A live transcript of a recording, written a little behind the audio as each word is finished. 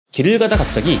길을 가다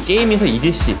갑자기 게임에서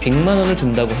이길 시 100만원을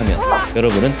준다고 하면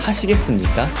여러분은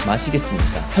하시겠습니까?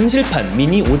 마시겠습니까? 현실판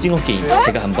미니 오징어 게임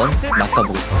제가 한번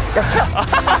맡아보겠습니다.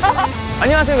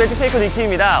 안녕하세요, 매직페이커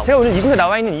니키입니다. 제가 오늘 이곳에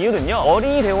나와 있는 이유는요,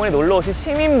 어린이대공원에 놀러 오신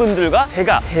시민분들과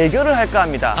제가 대결을 할까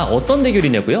합니다. 어떤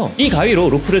대결이냐고요? 이 가위로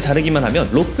로프를 자르기만 하면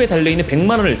로프에 달려있는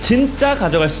 100만원을 진짜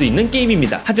가져갈 수 있는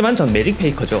게임입니다. 하지만 전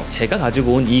매직페이커죠. 제가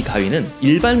가지고 온 이 가위는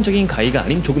일반적인 가위가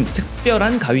아닌 조금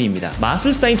특별한 가위입니다.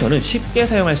 마술사인 저는 쉽게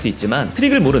사용할 수 있지만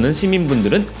트릭을 모르는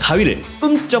시민분들은 가위를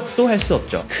꿈쩍도 할 수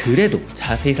없죠. 그래도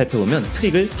자세히 살펴보면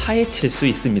트릭을 파헤칠 수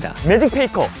있습니다.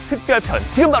 매직페이커 특별편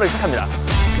지금 바로 시작합니다.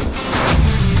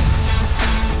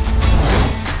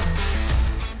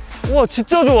 우와,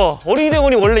 진짜 좋아.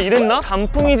 어린이대공원이 원래 이랬나?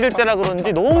 단풍이 질 때라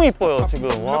그런지 너무 이뻐요 지금.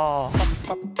 와.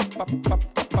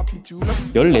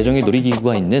 14종의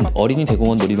놀이기구가 있는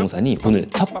어린이대공원 놀이동산이 오늘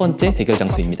첫 번째 대결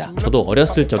장소입니다. 저도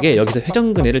어렸을 적에 여기서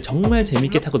회전그네를 정말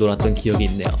재밌게 타고 놀았던 기억이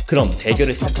있네요. 그럼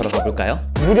대결을 시작하러 가볼까요?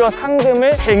 무려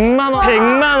상금을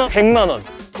 100만원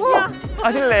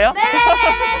하실래요? 네.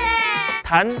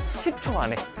 단 10초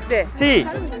안에. 네.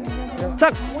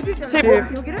 시작! 10,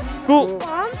 9,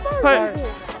 8,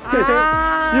 7,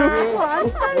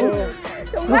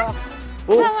 6, 정말?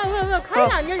 5, 왜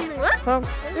가위가 안 열리는 거야? 3,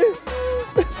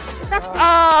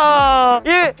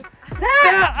 1. 네!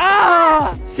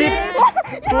 10,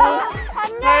 9,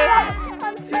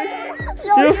 8, 7,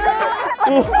 6,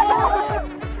 5.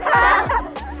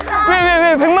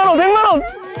 왜 100만원!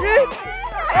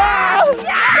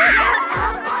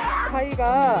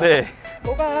 가위가 네.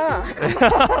 뭐가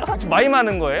많이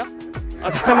많은 거예요?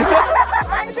 잠깐만요.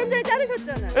 아니 좀 전에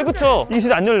자르셨잖아요. 네, 그쵸? 이게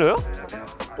진짜 안 열려요?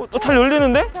 잘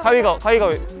열리는데? 가위가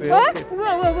왜요? 어?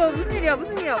 뭐야 무슨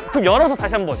일이야? 그럼 열어서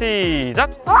다시 한번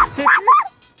시작! 10,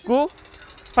 9,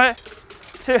 8,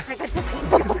 7,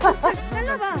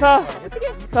 잘라봐. 4,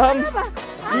 3, 2,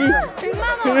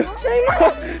 100만원.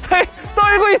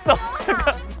 썰고 있어!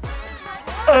 잠깐.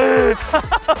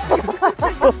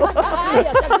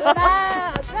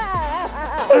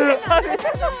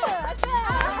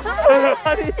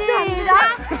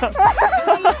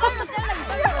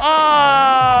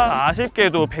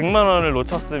 아쉽게도 100만원을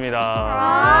놓쳤습니다.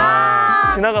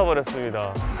 지나가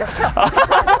버렸습니다.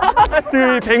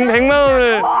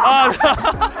 100만원을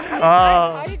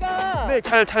가위가 네,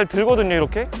 잘 들거든요,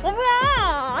 이렇게.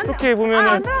 뭐야? 이렇게 보면은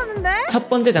안 들었는데? 첫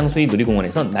번째 장소인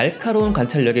놀이공원에선 날카로운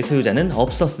관찰력의 소유자는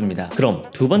없었습니다. 그럼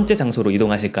두 번째 장소로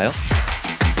이동하실까요?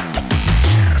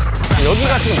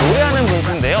 여기가 지금 노래하는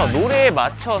분수인데요. 노래에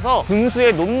맞춰서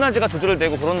분수의 높낮이가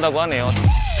조절되고 그런다고 하네요.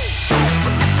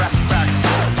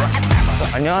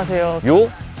 안녕하세요. 요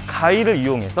가위를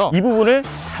이용해서 이 부분을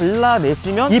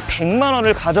잘라내시면 이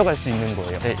 100만원을 가져갈 수 있는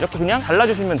거예요. 네, 이렇게 그냥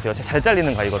잘라주시면 돼요. 잘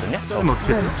잘리는 가위거든요. 자르면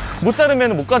어떻게 돼요? 못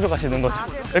자르면 못 가져가시는 거죠.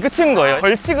 네, 끝인 거예요.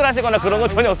 벌칙을 하시거나 그런 건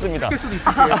전혀 없습니다.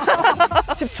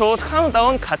 10초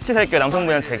카운트다운 같이 살게요.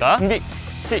 남성분이랑 제가. 준비,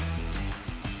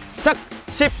 시작!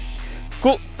 10,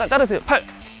 9, 자르세요. 8,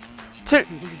 7,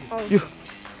 6,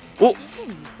 5,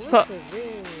 4,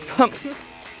 3,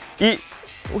 2.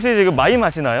 혹시 지금 마임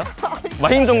하시나요?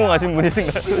 마임 전공하신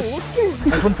분이신가요?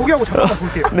 전 포기하고 잠깐만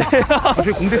볼게요. 네.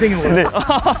 저희 공대생이어가지고. 네.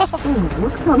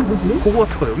 어떻게 하는 거지?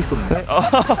 호그와트가 여기 있었는데?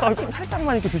 좀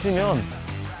살짝만 이렇게 드시면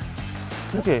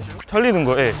이렇게 잘리는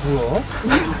거예요. 뭐야?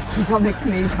 기가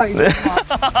막히네 이 가위. 네.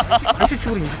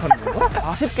 갈시칩으로 인식하는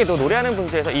건가? 아쉽게도 노래하는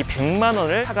분수에서 이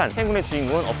 100만원을 타간 행운의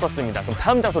주인공은 없었습니다. 그럼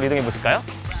다음 장소로 이동해 보실까요?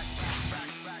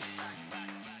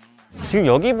 지금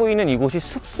여기 보이는 이곳이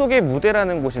숲속의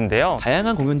무대라는 곳인데요.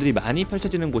 다양한 공연들이 많이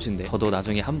펼쳐지는 곳인데 저도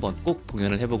나중에 한번 꼭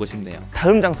공연을 해보고 싶네요.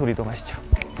 다음 장소로 이동하시죠.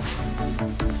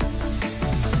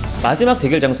 마지막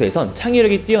대결 장소에선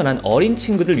창의력이 뛰어난 어린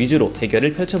친구들 위주로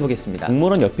대결을 펼쳐보겠습니다.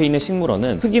 동물원 옆에 있는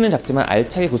식물원은 크기는 작지만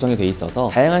알차게 구성이 돼 있어서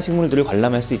다양한 식물들을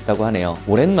관람할 수 있다고 하네요.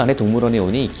 오랜만에 동물원에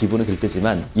오니 기분은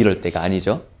들뜨지만 이럴 때가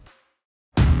아니죠.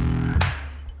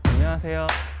 안녕하세요.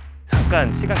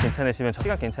 잠깐 시간 괜찮으시면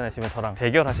저랑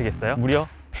대결하시겠어요? 무려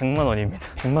 100만원입니다.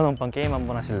 100만원빵 게임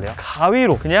한번 하실래요?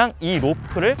 가위로 그냥 이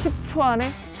로프를 10초 안에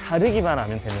자르기만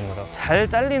하면 되는 거죠. 잘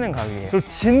잘리는 가위예요. 그리고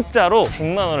진짜로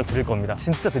 100만원을 드릴 겁니다.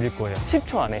 진짜 드릴 거예요.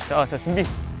 10초 안에. 자, 준비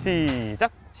시작.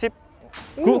 10,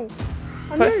 9,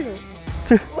 안 8, 열려.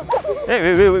 7.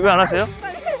 왜 안 하세요?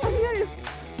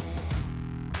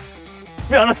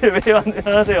 왜 안 하세요? 왜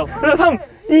안 하세요? 3,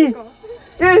 2, 1.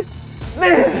 네!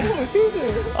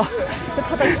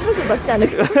 바닥 이렇게 맞지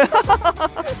않을까?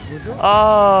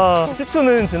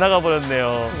 10초는 지나가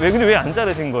버렸네요. 근데 왜 안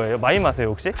자르신 거예요? 마임 하세요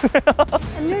혹시?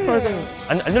 안 열려요.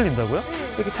 안 열린다고요?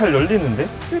 이렇게 잘 열리는데?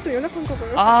 그래도 연락한 거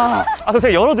봐요. 그럼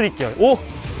제가 열어드릴게요. 5,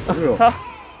 4,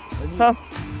 3,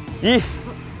 2, 1.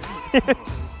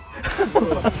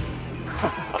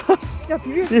 진짜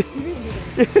비밀입니다.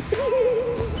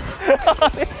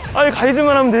 아니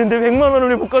가이드만 하면 되는데 100만 원을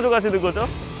왜 못 가져가시는 거죠?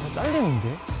 잘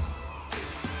잘리는데?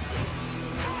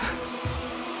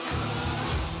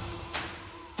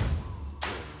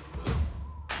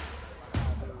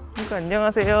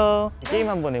 안녕하세요. 게임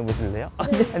한번 해보실래요?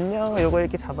 네. 안녕. 요거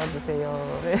이렇게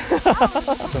잡아주세요. 네.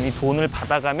 그럼 이 돈을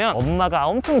받아가면 엄마가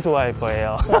엄청 좋아할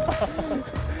거예요.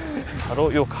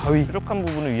 바로 요 가위. 뾰족한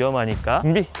부분은 위험하니까.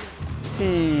 준비.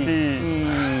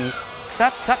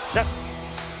 시작.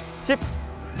 10,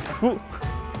 9,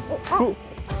 9,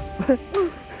 8,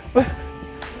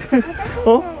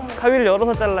 가위를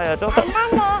열어서 잘라야죠.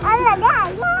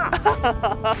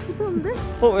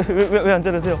 왜 안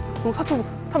자르세요? 4초,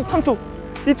 3초,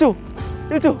 2초,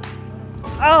 1초.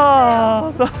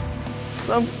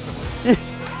 3, 2,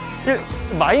 1.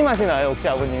 마이 맛이 나요, 혹시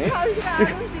아버님이?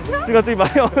 지금 갑자기 마이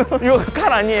이거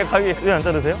칼 아니에요, 가위. 왜 안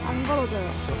자르세요? 안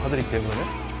벌어져요. 제가 봐드릴게요, 그러면.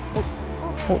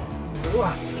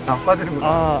 우와, 안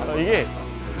빠지는구나. 이게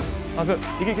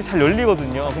이게 이렇게 잘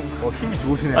열리거든요. 힘이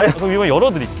좋으시네요. 그럼 이거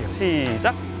열어드릴게요.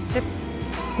 시작. 10,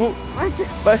 9,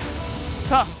 8,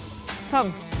 4,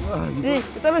 3, 2.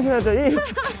 자르셔야죠. 2.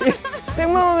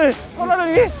 100만 원을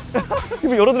설화를 위해.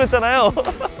 이거 열어드렸잖아요.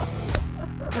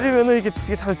 그러면은 이게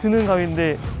되게 잘 드는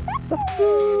가위인데.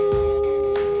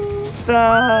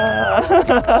 자.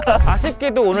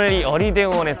 아쉽게도 오늘 이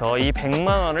어린이대공원에서 이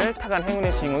 100만 원을 타간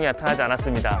행운의 주인공이 나타나지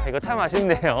않았습니다. 이거 참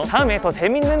아쉽네요. 다음에 더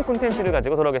재밌는 콘텐츠를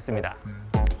가지고 돌아오겠습니다.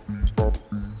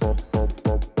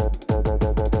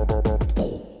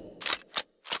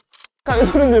 왜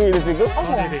소름 들리는데 지금?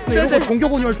 근데 이거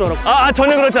공격원이 할 줄 알았고.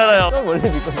 전혀 그렇지 않아요. 좀 멀리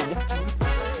있거든요.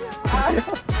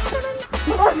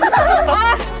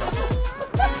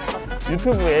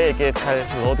 유튜브에 이렇게 잘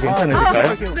넣어도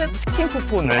괜찮으실까요? 치킨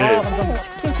쿠폰을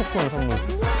치킨 쿠폰을 선물.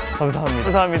 감사합니다.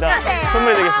 감사합니다.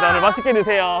 선물 드리겠습니다. 오늘 맛있게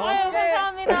드세요.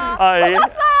 감사합니다. 예. 왔어요.